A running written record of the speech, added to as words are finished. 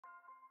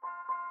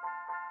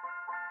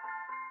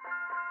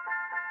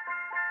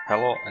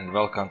Hello and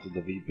welcome to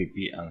the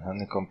VPP and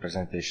Honeycomb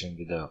presentation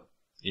video.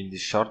 In this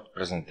short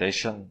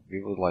presentation,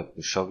 we would like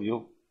to show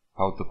you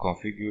how to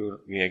configure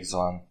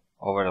VXLAN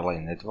overlay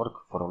network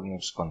for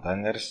Linux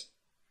containers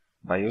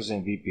by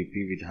using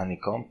VPP with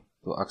Honeycomb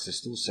to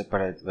access two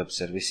separate web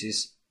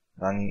services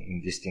running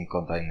in distinct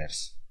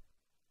containers.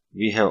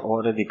 We have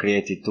already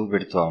created two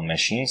virtual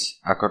machines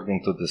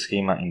according to the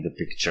schema in the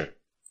picture.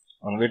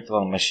 On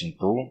virtual machine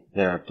 2,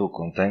 there are two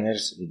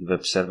containers with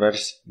web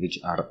servers which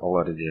are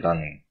already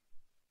running.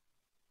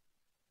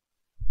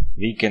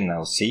 We can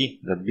now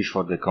see that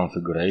before the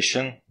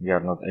configuration, we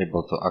are not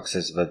able to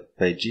access web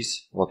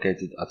pages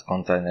located at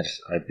containers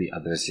IP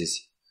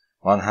addresses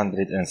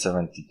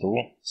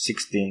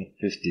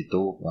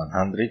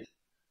 172.16.52.100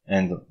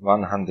 and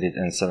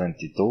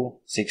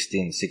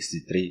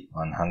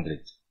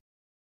 172.16.63.100.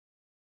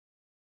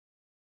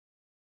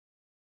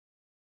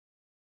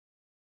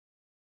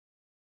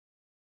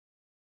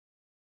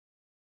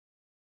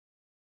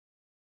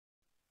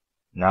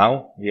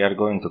 Now we are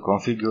going to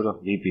configure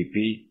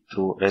VPP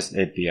through REST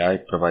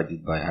API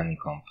provided by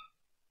Honeycomb.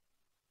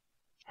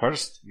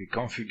 First, we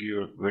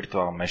configure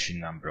virtual machine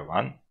number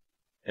 1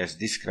 as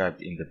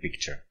described in the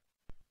picture.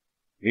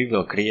 We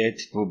will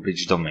create two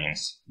bridge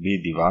domains,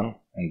 BD1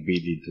 and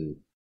BD2.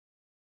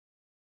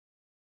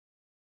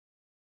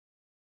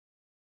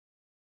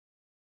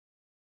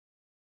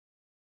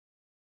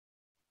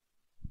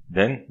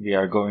 Then we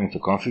are going to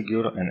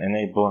configure and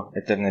enable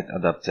Ethernet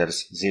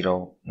adapters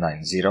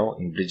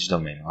 090 in bridge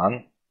domain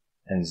 1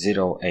 and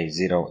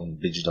 0A0 in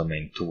bridge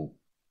domain 2.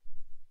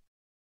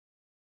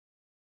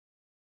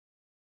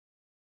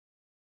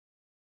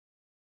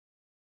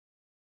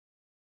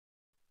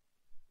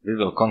 We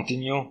will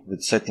continue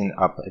with setting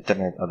up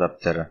Ethernet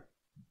adapter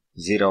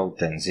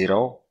 010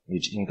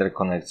 which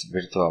interconnects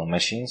virtual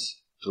machines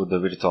through the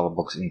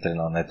VirtualBox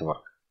internal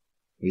network.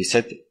 We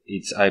set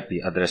its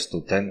IP address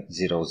to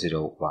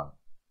 10.0.0.1.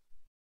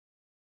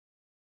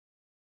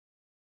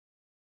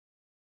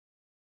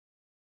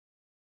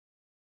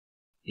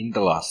 In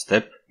the last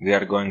step, we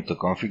are going to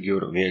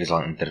configure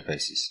VXLAN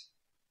interfaces.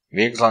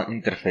 VXLAN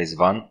interface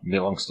 1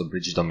 belongs to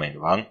bridge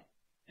domain 1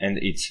 and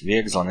its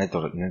VXLAN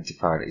network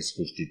identifier is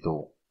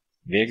 52.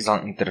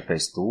 VXLAN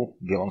interface 2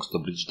 belongs to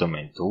bridge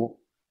domain 2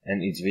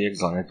 and its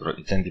VXLAN network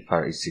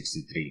identifier is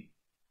 63.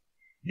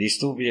 These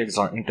two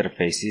VXLAN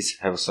interfaces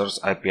have source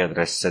IP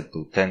address set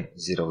to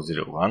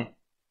 10.0.0.1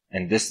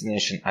 and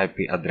destination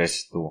IP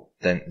address to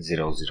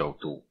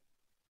 10.0.0.2.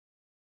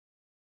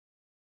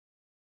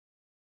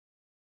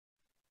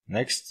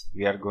 Next,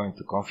 we are going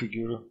to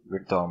configure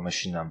virtual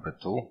machine number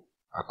 2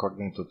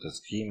 according to the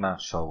schema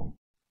shown.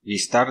 We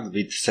start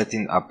with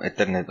setting up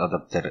Ethernet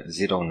adapter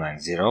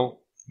 090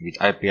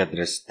 with IP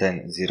address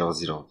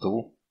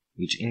 10.0.0.2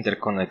 which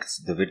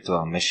interconnects the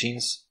virtual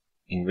machines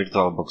in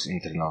VirtualBox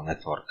internal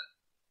network.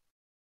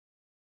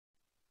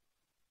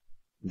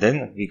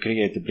 Then we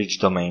create bridge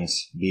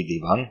domains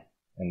BD1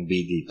 and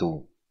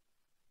BD2.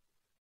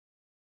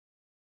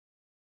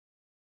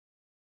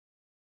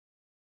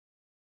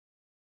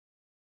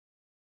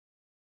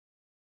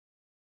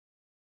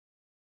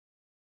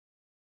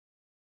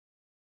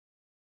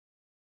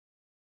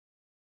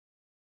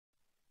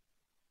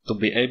 To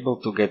be able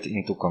to get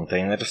into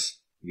containers,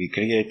 we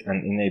create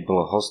and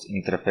enable host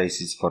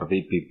interfaces for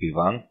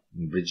VPP1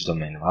 in bridge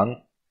domain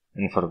 1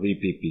 and for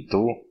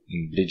VPP2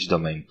 in bridge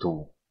domain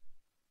 2.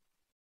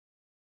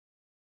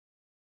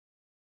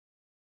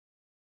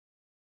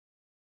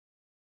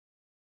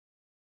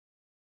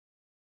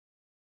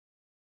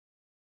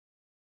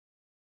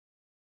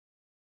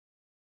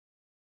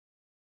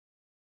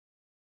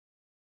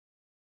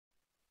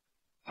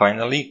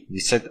 Finally, we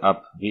set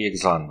up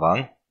VXLAN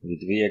 1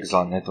 with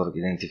VXLAN network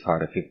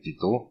identifier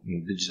 52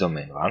 in bridge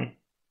domain 1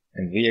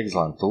 and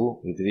VXLAN 2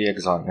 with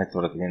VXLAN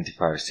network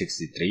identifier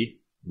 63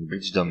 in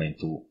bridge domain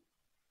 2.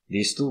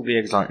 These two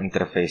VXLAN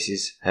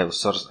interfaces have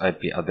source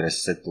IP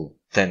address set to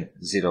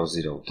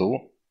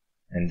 10.0.0.2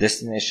 and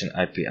destination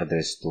IP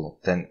address to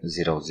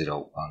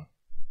 10.0.0.1.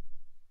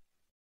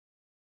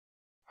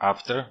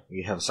 After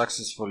we have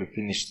successfully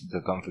finished the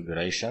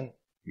configuration,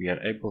 we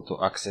are able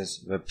to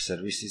access web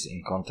services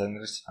in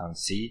containers and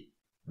see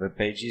web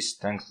pages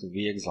thanks to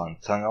VXLAN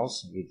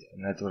tunnels with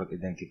network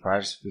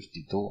identifiers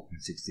 52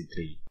 and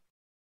 63.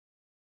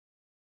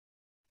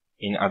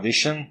 In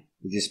addition,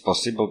 it is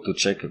possible to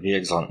check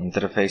VXLAN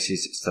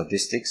interfaces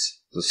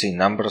statistics to see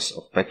numbers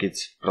of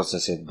packets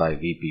processed by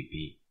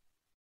VPP.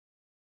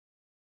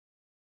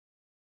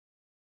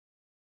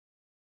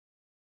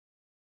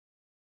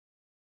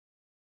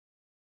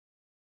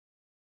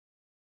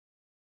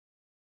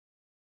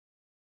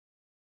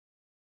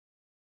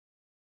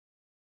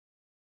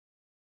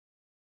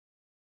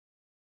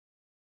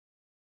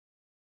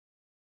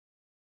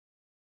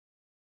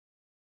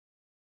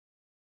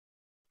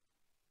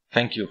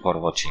 Thank you for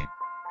watching.